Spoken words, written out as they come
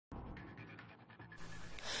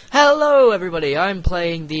Hello everybody, I'm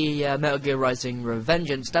playing the Metal Gear Rising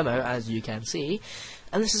Revengeance demo, as you can see,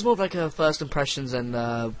 and this is more of like a first impressions and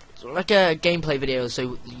like a gameplay video,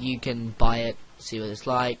 so you can buy it, see what it's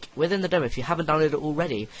like within the demo if you haven't downloaded it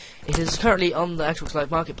already. It is currently on the Xbox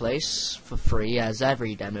Live Marketplace for free, as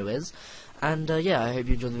every demo is, and yeah, I hope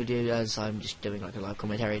you enjoyed the video, as I'm just doing like a live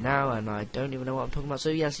commentary now, and I don't even know what I'm talking about, so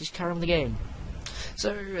yes, just carry on with the game.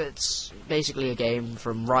 So, it's basically a game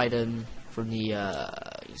from Raiden, from the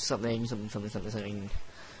something,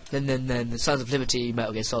 then the Sons of Liberty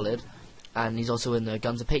Metal Gear Solid, and he's also in the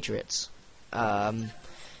Guns of Patriots. In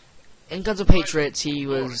Guns of Patriots, he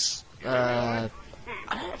was I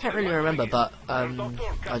can't really remember, but I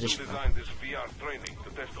just designed this VR training to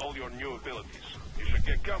test all your new abilities. You should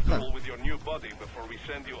get comfortable with your new body before we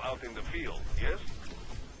send you out in the field. Yes.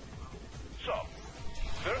 So,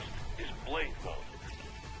 first is blade mode.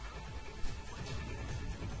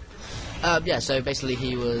 Yeah, so basically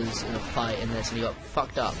he was in a fight in this and he got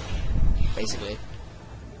fucked up, basically.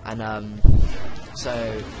 And, and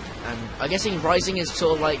I'm guessing Rising is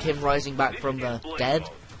sort of like him rising back from the dead,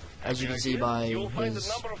 as you can see by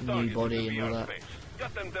his new body and all that.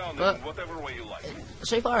 But,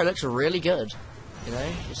 so far it looks really good, you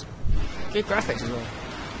know, just good graphics as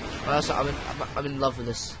well. So I'm in love with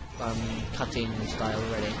this, cutting style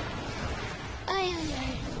already.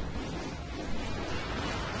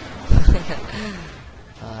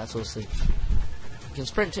 That's awesome. You can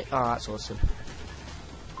sprint it. Oh, that's awesome.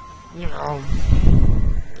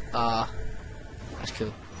 That's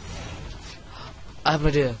cool. I have an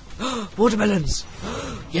idea. Watermelons!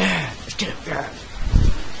 Yeah! Let's get it! Yeah!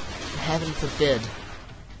 Heaven forbid.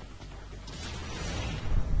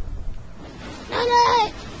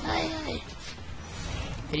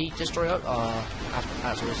 Can he destroy it? Oh,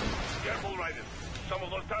 that's awesome. Careful, Raiden. Some of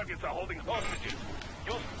those targets are holding hostages.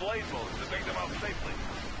 Use blade mode to take them out safely.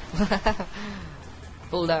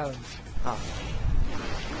 Fall down. Oh.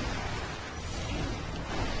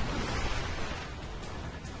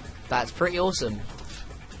 That's pretty awesome.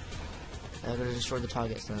 They're gonna destroy the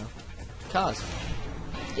targets now. Cars.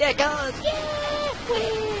 Yeah, cars!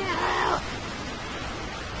 Yeah!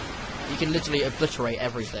 You can literally obliterate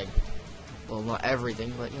everything. Well, not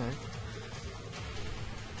everything, but you know.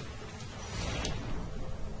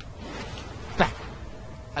 Bang!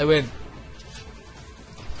 I win.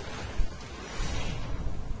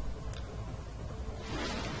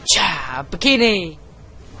 Cha! Bikini!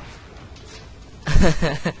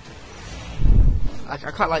 I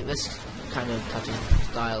quite like this kind of cutting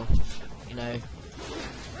style, you know.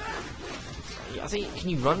 I think, can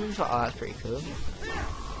you run into? Oh, that's pretty cool.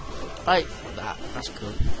 I like that, that's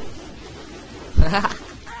cool.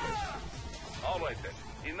 Alright then,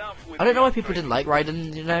 enough with I don't know why people didn't like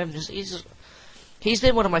Raiden, you know, he's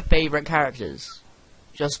been one of my favourite characters,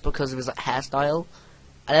 just because of his like, hairstyle.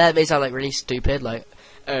 And that may sound like really stupid, like,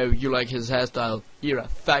 oh, you like his hairstyle, you're a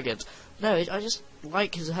faggot. No, I just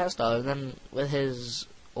like his hairstyle, and then with his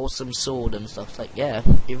awesome sword and stuff, it's like, yeah,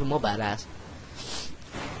 even more badass.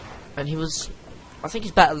 And he was, I think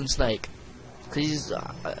he's better than Snake. Because he's,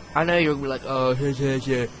 I know you're like, oh,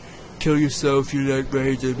 yeah, kill yourself, you like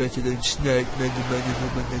Raiden better than Snake.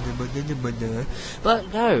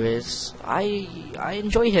 But no, I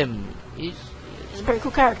enjoy him. He's a very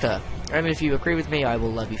cool character. And if you agree with me, I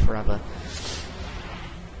will love you forever.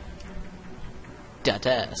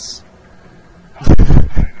 That-ass.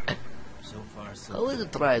 So far, so How is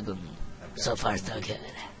it, Raiden? So far, so good.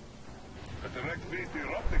 A direct beat to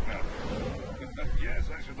eruptic now. Yes,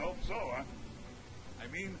 I should hope so, huh? I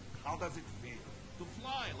mean, how does it feel to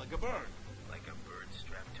fly like a bird? Like a bird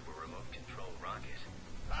strapped to a remote control rocket.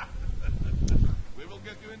 We will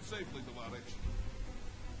get you in safely, Tovarich.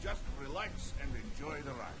 Just relax and enjoy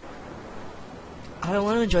the ride. I don't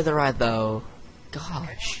want to enjoy the ride, though.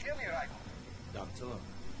 Gosh. Hear me, Raiden? Doctor.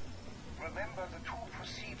 Remember the two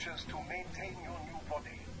procedures to maintain your new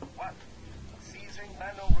body. 1. Seizing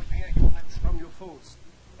nano repair units from your foes.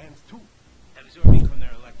 And 2. Absorbing from their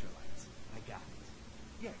electrolytes. I got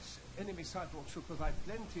it. Yes, enemy sidewalks should provide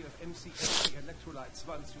plenty of MCSC electrolytes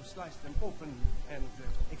once you slice them open and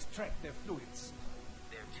extract their fluids.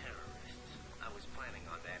 They're terrorists. I was planning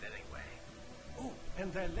on that anyway. Oh,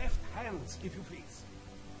 and their left hands, if you please.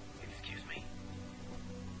 Excuse me?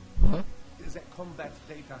 What? Their combat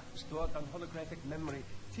data stored on holographic memory,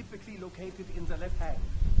 typically located in the left hand.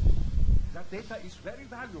 That data is very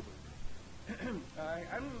valuable. I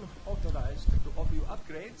am authorized to offer you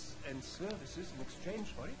upgrades and services in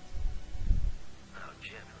exchange for it. How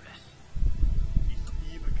generous. Ich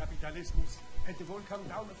liebe Kapitalismus. Had the war come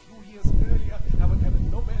down a few years earlier, I would have a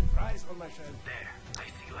Nobel Prize on my shelf. There, I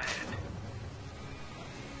see land.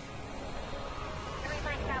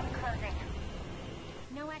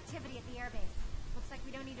 activity at the airbase. Looks like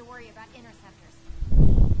we don't need to worry about interceptors.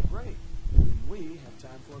 Great. Then we have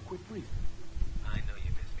time for a quick briefing. I know you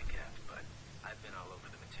miss me, Cap, but I've been all over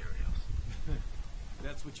the materials.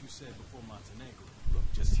 That's what you said before Montenegro. Look,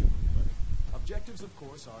 just humor me, buddy. Objectives, of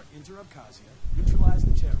course, are enter Abkhazia, neutralize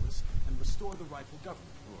the terrorists, and restore the rightful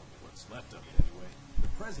government. Or what's left of it, anyway. The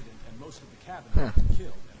president and most of the cabinet have been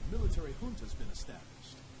killed, and a military junta's been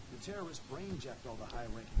established. The terrorists brain-jacked all the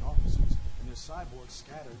high-ranking officers, and their cyborgs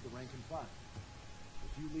scattered the rank and file. The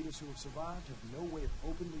few leaders who have survived have no way of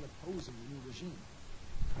openly opposing the new regime.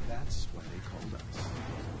 That's why they called us.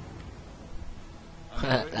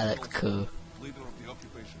 That looks cool. Leader of the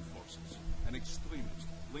occupation forces, an extremist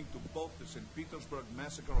linked to both the St. Petersburg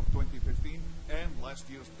massacre of 2015 and last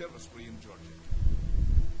year's terror spree in Georgia.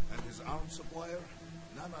 And his arms supplier,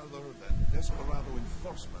 none other than Desperado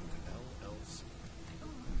Enforcement, LLC.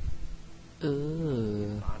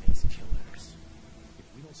 Ooh. Bonnie's killers. If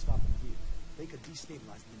we don't stop them here, they could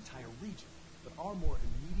destabilize the entire region. But our more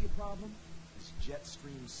immediate problem is jet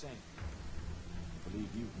stream sand. I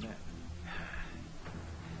believe you in that.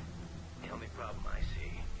 The only problem I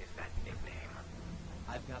see is that nickname.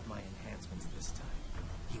 I've got my enhancements this time.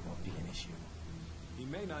 He won't be an issue. He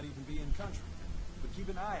may not even be in country. But keep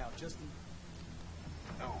an eye out just in...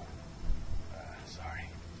 Oh, sorry.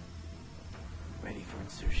 Ready for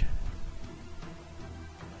insertion.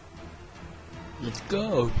 Let's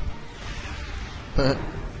go.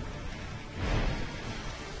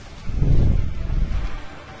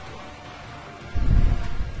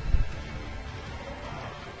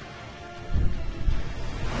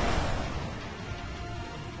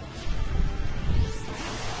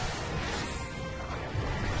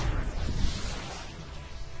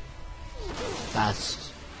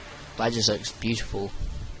 That just looks beautiful.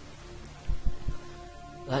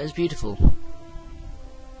 That is beautiful.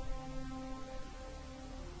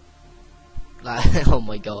 Oh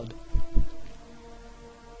my god.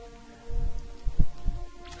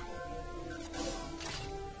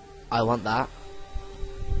 I want that.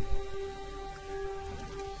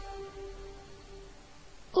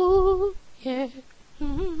 Ooh, yeah.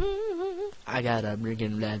 I got a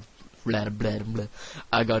blinking left.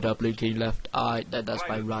 I got a blinking left eye. That's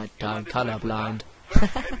my right tongue. Colorblind.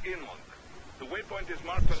 First, head inland. The waypoint is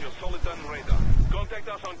marked on your Soliton radar. Contact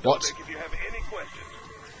us on What? Codec if you have any questions.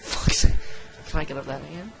 Fuck's sake. Can I get up there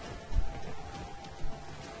again?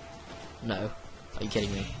 No. Are you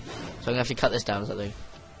kidding me? So I'm gonna have to cut this down or something.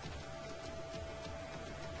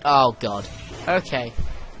 Oh god. Okay.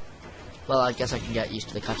 Well, I guess I can get used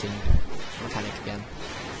to the cutting mechanic again.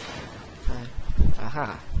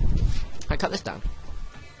 Aha. Can I cut this down?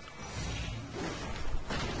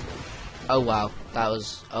 Oh wow. That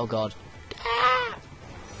was... Oh god. Ah!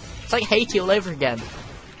 It's like Haiti all over again.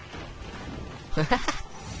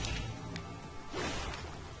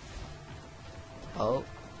 Oh.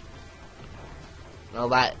 Well,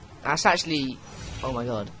 that's actually... Oh my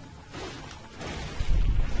god.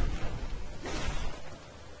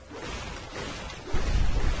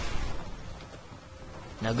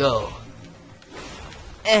 Now go.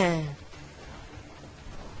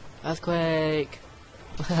 Earthquake.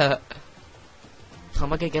 How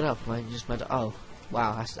am I gonna get up? Am I just meant to... Oh.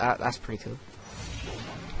 Wow, that's pretty cool.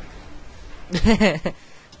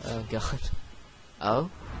 Oh god. Oh?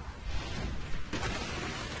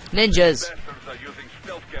 Ninjas! Bastards are using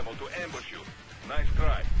stealth camo to ambush you. Nice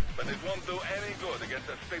try, but it won't do any good against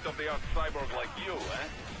a state-of-the-art cyborg like you, eh?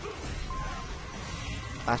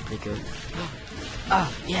 That's pretty good.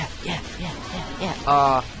 Ah, yeah.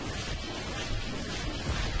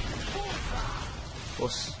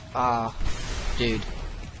 Dude.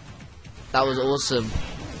 That was awesome.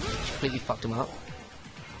 Completely fucked him up.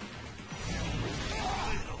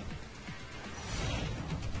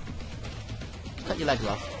 Cut your legs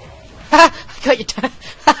off. Cut your toe.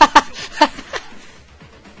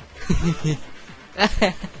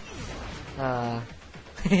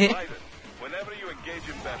 Raiden, whenever you engage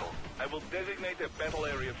in battle, I will designate a battle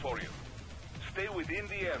area for you. Stay within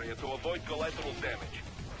the area to avoid collateral damage.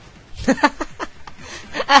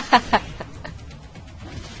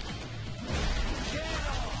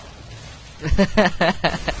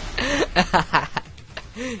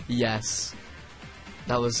 Yes.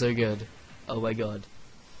 That was so good. Oh my god.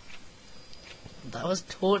 That was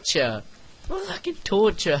torture. That was fucking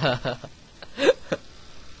torture.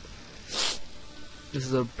 This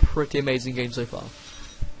is a pretty amazing game so far.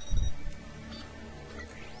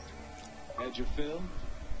 Had your film?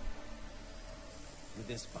 With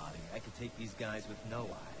this body, I could take these guys with no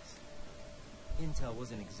eyes. Intel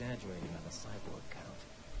wasn't exaggerating on the cyborg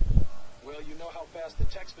count. Well, you know how fast the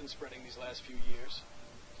tech's been spreading these last few years.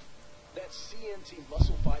 That CNT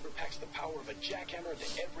muscle fiber packs the power of a jackhammer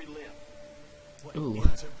into every limb. What Ooh.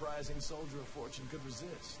 enterprising soldier of fortune could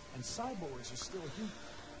resist? And cyborgs are still human.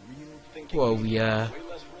 Real Thinking Whoa, way yeah.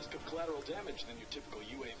 less risk of collateral damage than your typical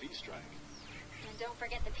UAV strike. And don't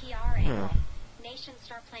forget the PR angle. Nations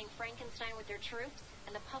start playing Frankenstein with their troops,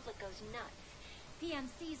 and the public goes nuts.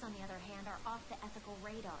 PMCs, on the other hand, are off the ethical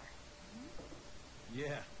radar.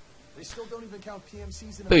 Yeah. They still don't even count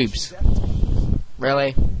PMCs in Boobs. emissions.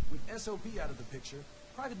 Really? With SOP out of the picture,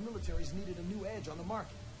 private militaries needed a new edge on the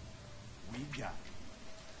market. We got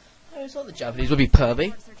it. I thought the Japanese would be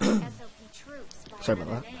pervy. SOP troops by Sorry about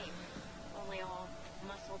another that. name, only all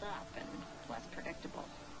muscled up and less predictable.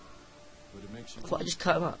 But it makes you I thought I just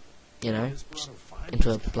cut him up, you know, just Desperado find into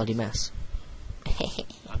a these guys. bloody mess.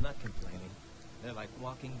 I'm not complaining. They're like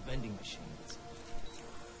walking vending machines.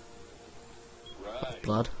 Right.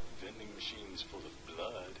 Blood. Vending machines full of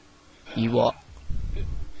blood. You what?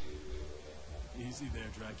 Easy there,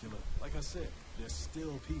 Dracula. Like I said, they're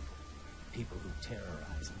still people. People who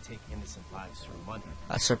terrorize and take innocent lives for money.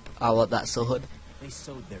 I want that sword. They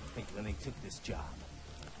sowed their fate when they took this job.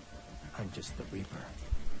 I'm just the Reaper.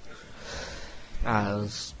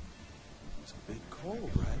 As It's a bit cold,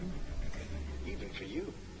 right? Even for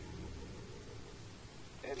you.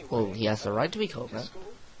 Anyway, well, he has the right to be cold, man. this school?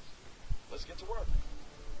 Let's get to work.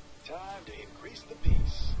 Time to increase the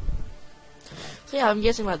peace. So yeah, I'm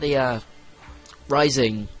guessing like the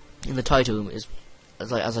rising in the title is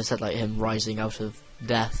as I said, like him rising out of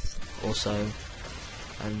death also,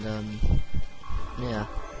 and yeah.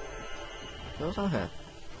 What's on here?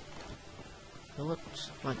 So what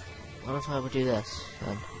if I would do this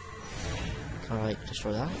then? Can I like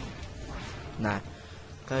destroy that? Nah.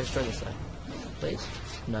 Can I destroy this though? Please.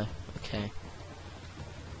 No. Okay.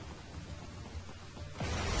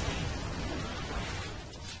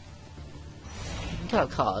 You can cut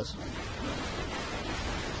out cars.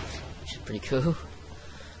 Which is pretty cool.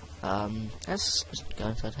 Let's just go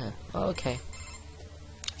inside here. Oh, okay.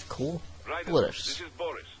 Cool. Right, Boris. this is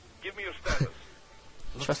Boris. Give me your status.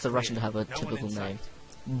 Trust the Russian to have a No one typical in sight. name.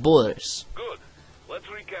 Boris. Good. Let's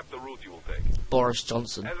recap the route you will take. Boris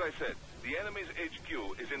Johnson. As I said, the enemy's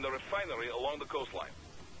HQ is in the refinery along the coastline.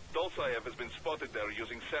 Dolsaev has been spotted there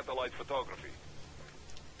using satellite photography.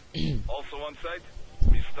 Also on site,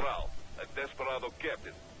 Mistral, a Desperado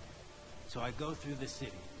captain. So I go through the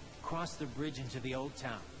city, cross the bridge into the old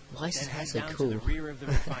town. Why is his then hair head so down to cool? the rear of the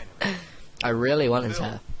refinery. I really want his Still,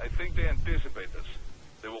 hair. I think they anticipate us.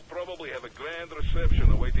 They will probably have a grand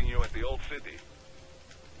reception awaiting you at the old city.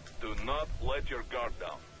 Do not let your guard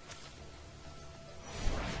down.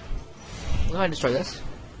 Can I destroy this?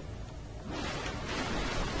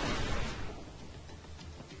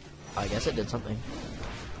 I guess it did something.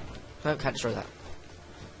 No, can't destroy that.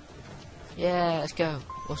 Yeah, let's go.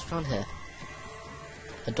 What's around here?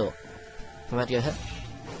 A door. Am I about to go here?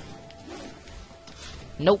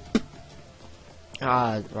 Nope.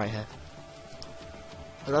 Ah, right here.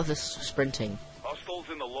 I love this sprinting. Hostiles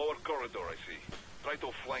in the lower corridor, I see. Try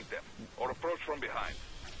to flank them, or approach from behind.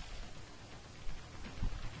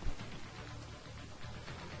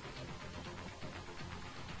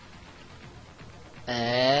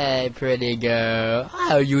 Hey, pretty girl.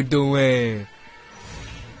 How you doing?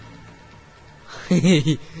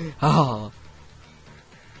 Oh.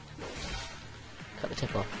 Cut the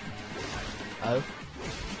tip off. Oh.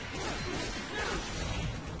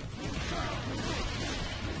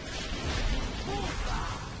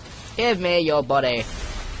 Give me your body.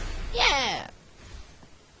 Yeah.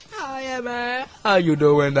 Oh yeah, man. How you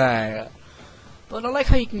doing there? But I like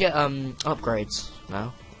how you can get upgrades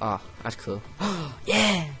now. Ah, that's cool.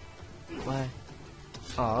 Yeah. Why?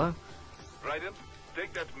 Oh. Raiden,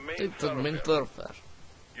 take that main Take the main thoroughfare. thoroughfare.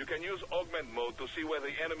 You can use augment mode to see where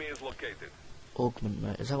the enemy is located. Augment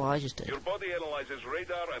mode. Is that what I just did? Your body analyzes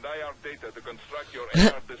radar and IR data to construct your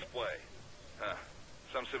AR display.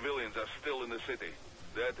 Some civilians are still in the city.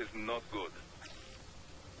 That is not good.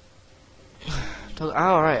 Oh,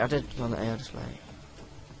 alright, I did on the AR display.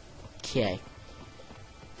 Okay.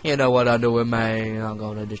 You know what I'm doing, man. I'm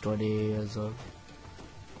gonna destroy these.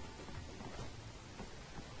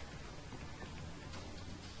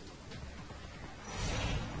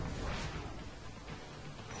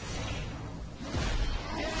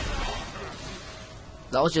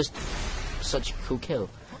 That was just such a cool kill.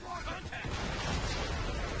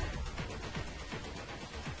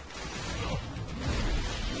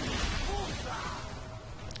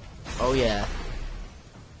 Oh yeah.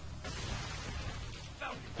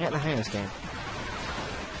 Get the hang of this game.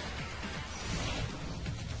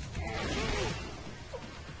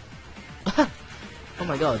 Oh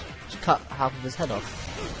my god, just cut half of his head off.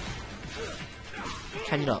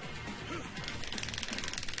 Can you not?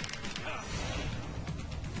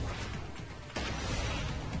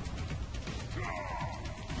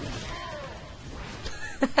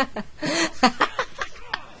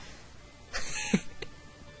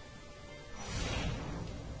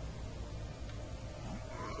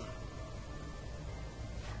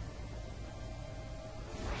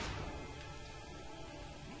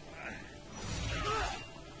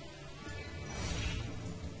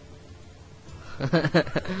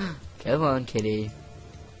 Come on, kitty.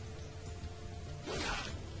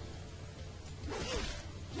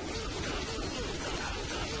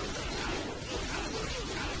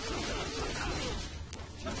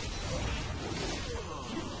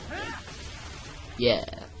 Yeah.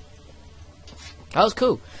 That was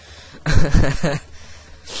cool. Can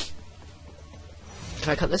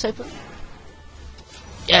I cut this open?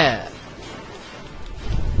 Yeah.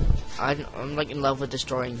 I'm like in love with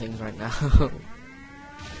destroying things right now.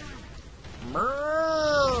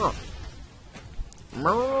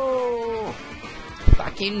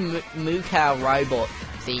 Fucking moo cow robot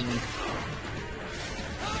thing.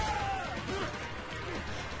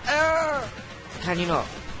 Can you not?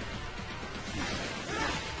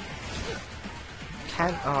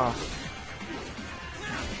 Oh.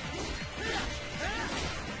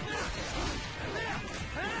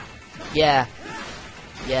 Yeah.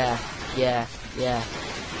 Yeah. Yeah. Yeah.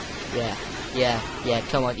 Yeah. Yeah. Yeah.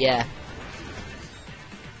 Come on. Yeah.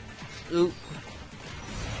 Ooh.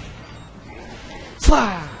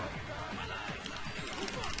 Fwah!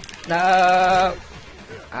 No.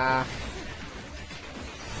 Ah.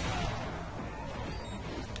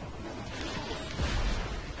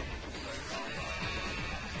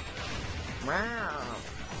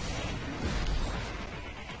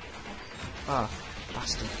 Oh,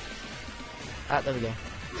 bastard. Ah, there we go.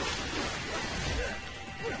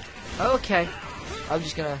 Okay. I'm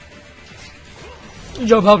just gonna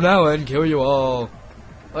jump up now and kill you all.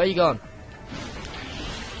 Where are you gone?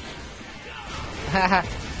 Haha.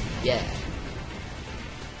 Yeah.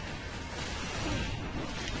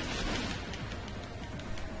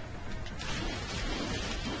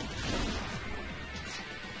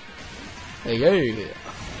 Hey, hey.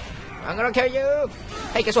 I'm gonna kill you!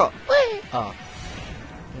 Hey, guess what? Whee! Oh.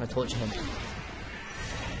 I'm gonna torture him.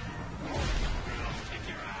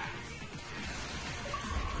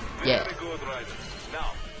 Yeah. Very good, Ryder.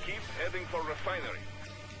 Now, keep heading for refinery.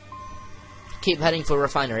 Keep heading for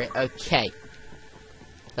refinery. Okay.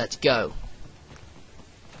 Let's go.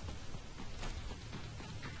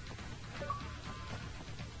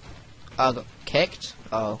 I got kicked?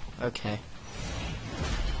 Oh, okay.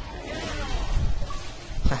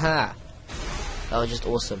 Haha. That was just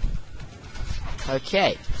awesome.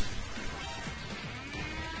 Okay.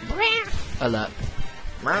 Alert.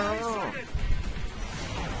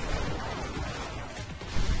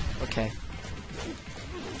 Okay.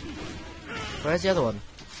 Where's the other one?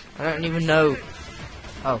 I don't even know.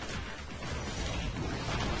 Oh.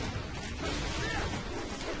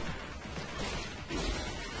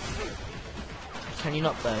 Can you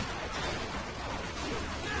not though?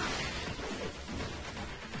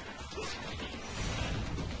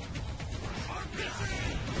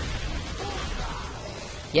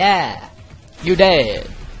 Yeah! You dead!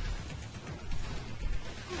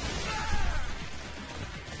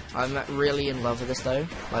 I'm really in love with this though,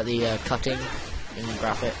 like the cutting and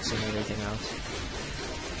graphics and everything else.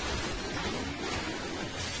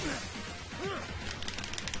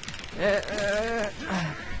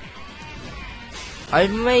 I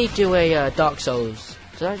may do a Dark Souls.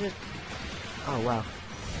 Did I just? Oh wow!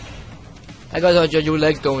 I got your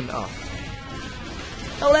legs going. Oh,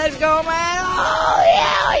 the legs go, man! Oh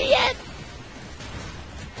yeah! Yeah!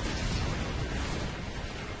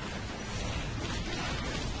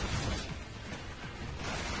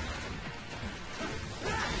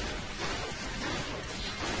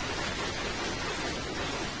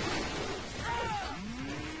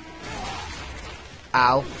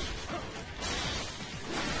 Ow.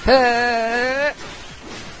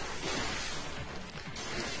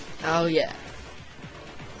 Oh yeah.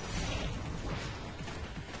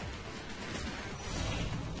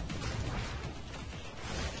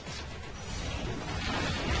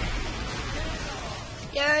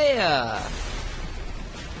 Yeah.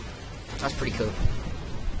 That's pretty cool.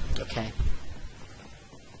 Okay.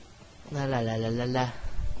 La la la la la la.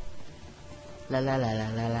 La la la la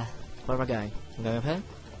la la. Where am I going? I'm going up here?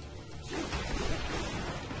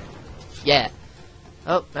 Yeah.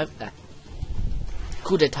 Oh, no, there.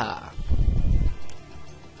 Coup d'etat.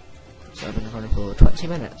 So I've been recording for 20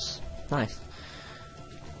 minutes. Nice.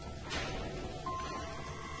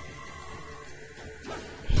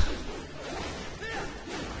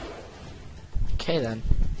 Okay then.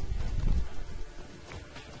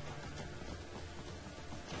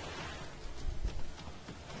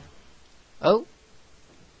 Oh.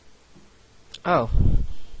 Oh.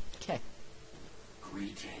 Okay.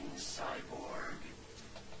 Greetings, cyborg.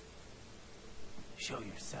 Show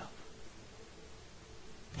yourself.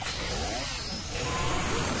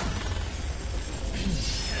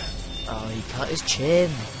 Oh, he cut his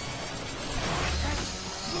chin.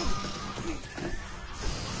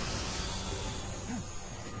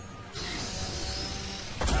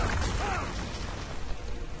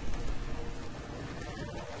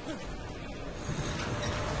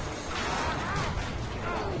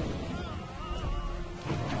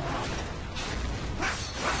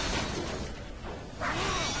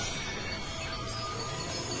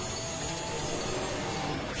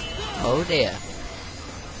 Oh dear.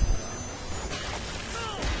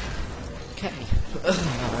 Okay.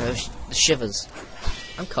 The shivers.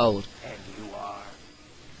 I'm cold. And you are.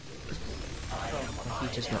 My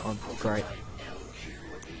heater's not on. Great.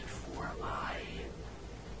 LQ84I.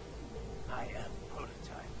 I am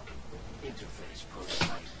prototype. Interface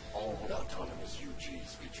prototype. All autonomous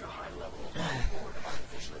UGs feature high level onboard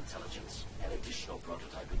artificial intelligence. An additional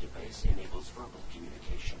prototype interface enables verbal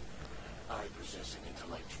communication. I possess an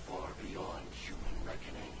intellect far beyond human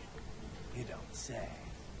reckoning. You don't say.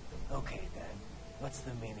 Okay then, what's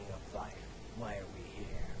the meaning of life? Why are we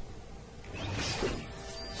here?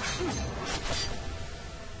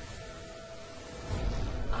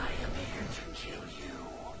 I am here to kill you.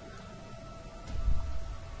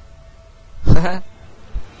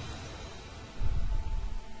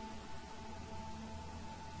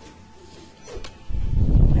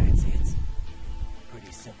 That's it.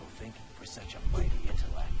 Pretty simple thinking for such a mighty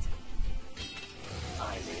intellect.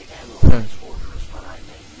 I may analyze orders, but I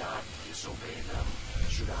may not disobey them.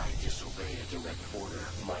 Should I disobey a direct order,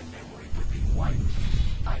 my memory would be wiped.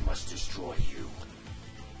 I must destroy you.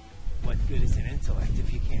 What good is an intellect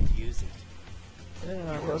if you can't use it?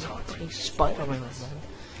 He's Spider-Man.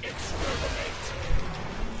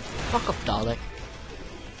 Fuck off, Dalek.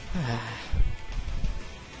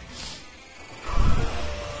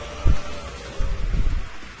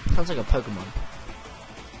 Sounds like a Pokemon.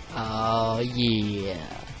 Oh yeah.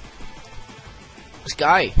 Let's go.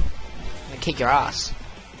 I'm gonna kick your ass.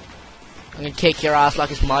 I'm gonna kick your ass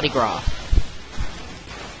like it's Mardi Gras.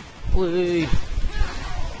 Woo.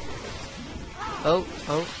 Oh,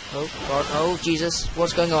 God, oh, Jesus,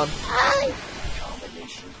 what's going on?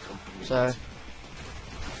 So,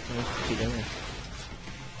 keep doing this.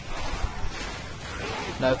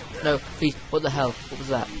 No, please, what the hell? What was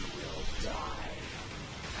that?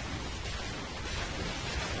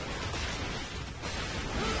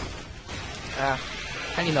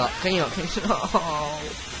 Can you not? Oh.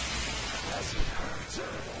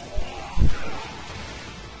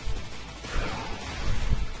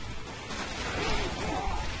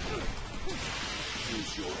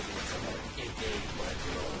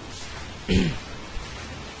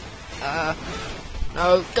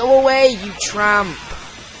 No, go away, you tramp!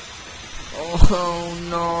 Oh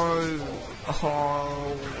no!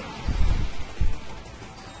 Oh.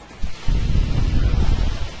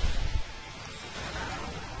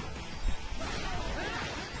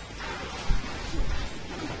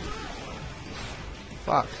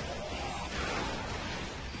 Fuck.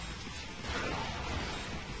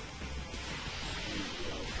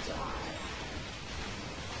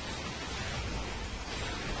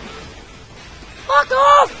 Fuck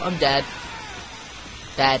off! I'm dead.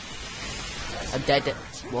 Dead. I'm dead.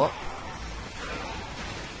 What?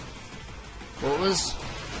 What was...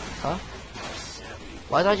 Huh?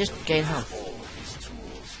 Why did I just gain health?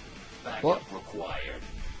 What?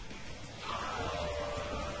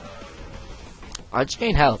 I just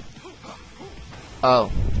gained health.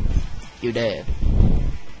 Oh. You dead.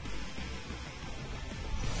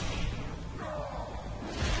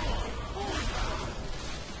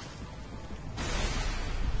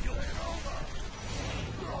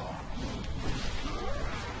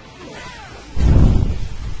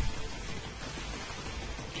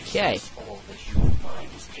 Okay. All the human mind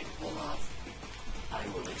is capable of. I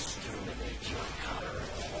will exterminate your color.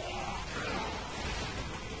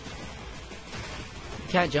 You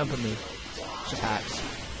can't jump at me. Just hacks.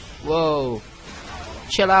 Whoa.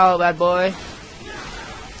 Chill out, bad boy.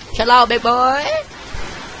 Chill out, big boy.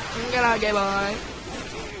 Get out, gay boy.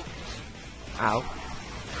 Ow.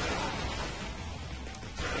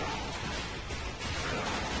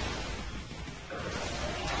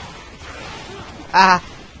 Ah.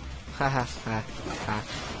 Ha ha ha ha.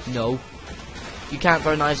 No. You can't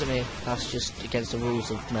throw knives at me. That's just against the rules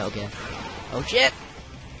of Metal Gear. Oh shit.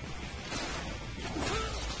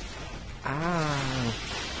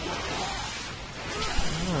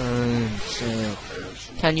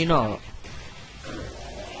 can you not?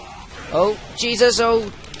 Oh, Jesus, oh!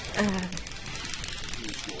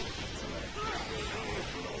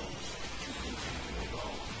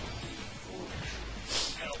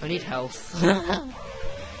 I need health.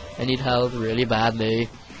 I need health really badly.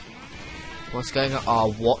 What's going on? Ah,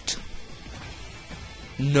 what?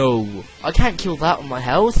 No. I can't kill that on my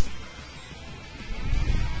health.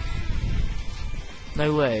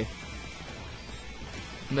 No way.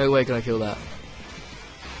 No way can I kill that.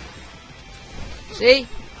 See?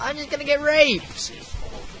 I'm just gonna get raped!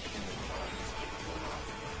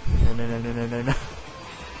 No, no, no, no, no, no, no.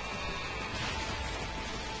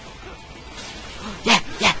 Yeah,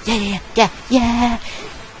 yeah, yeah, yeah, yeah, yeah!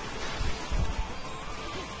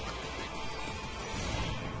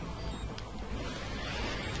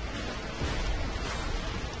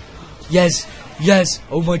 Yes! Yes!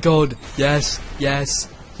 Oh my god! Yes! Yes!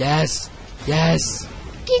 Yes! Yes!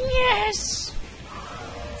 Yes!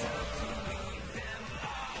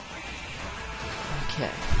 Okay.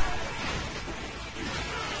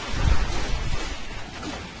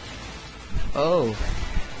 Oh.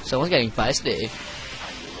 Someone's getting feisty.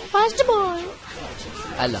 Feisty boy!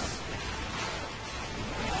 I love.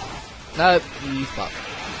 Nope, you fuck.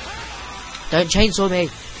 Don't chainsaw me!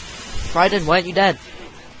 Trident, why aren't you dead?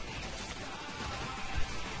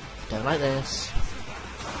 Don't like this.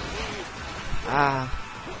 Ah.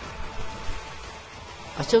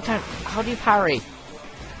 I still can't. How do you parry?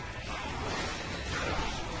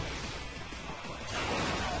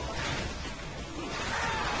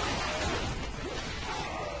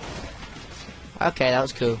 Okay, that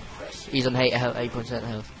was cool. He's on 8%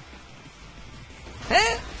 health.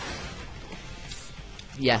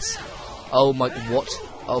 Yes. Oh my. What?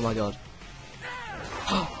 Oh my god.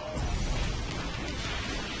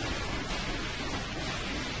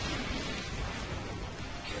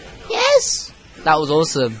 Yes! That was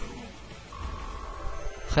awesome.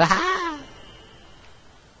 Haha!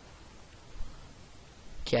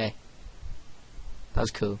 Okay. That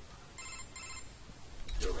was cool.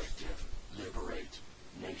 Directive. Liberate.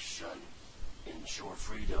 Nation. Ensure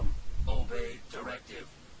freedom. Obey directive.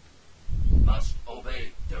 Must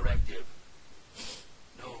obey directive.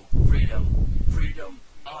 No freedom. Freedom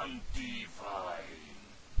undefined.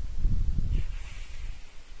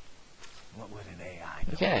 What would an AI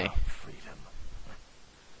know Okay. about freedom?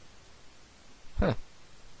 Huh.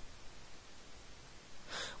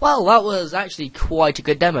 Well, that was actually quite a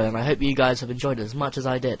good demo, and I hope you guys have enjoyed it as much as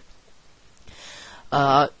I did.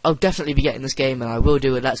 I'll definitely be getting this game, and I will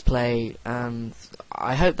do a Let's Play, and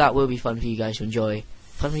I hope that will be fun for you guys to enjoy.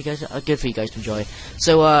 Fun for you guys, good for you guys to enjoy.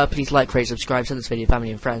 So please like, rate, subscribe, send this video to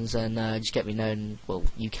family and friends, and just get me known. Well,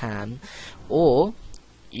 you can, or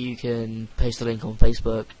you can post the link on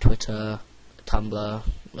Facebook, Twitter, Tumblr.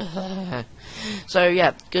 So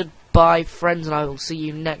yeah, goodbye, friends, and I will see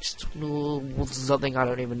you next. Something I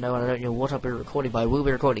don't even know, and I don't know what I'll be recording, but I will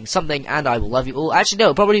be recording something, and I will love you all. Actually, no,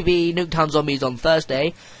 it'll probably be Nuketown Zombies on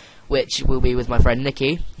Thursday, which will be with my friend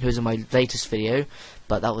Nikki, who's in my latest video,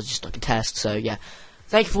 but that was just like a test. So yeah,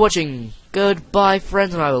 thank you for watching. Goodbye,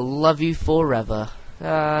 friends, and I will love you forever.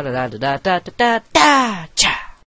 Da da da da da da da da.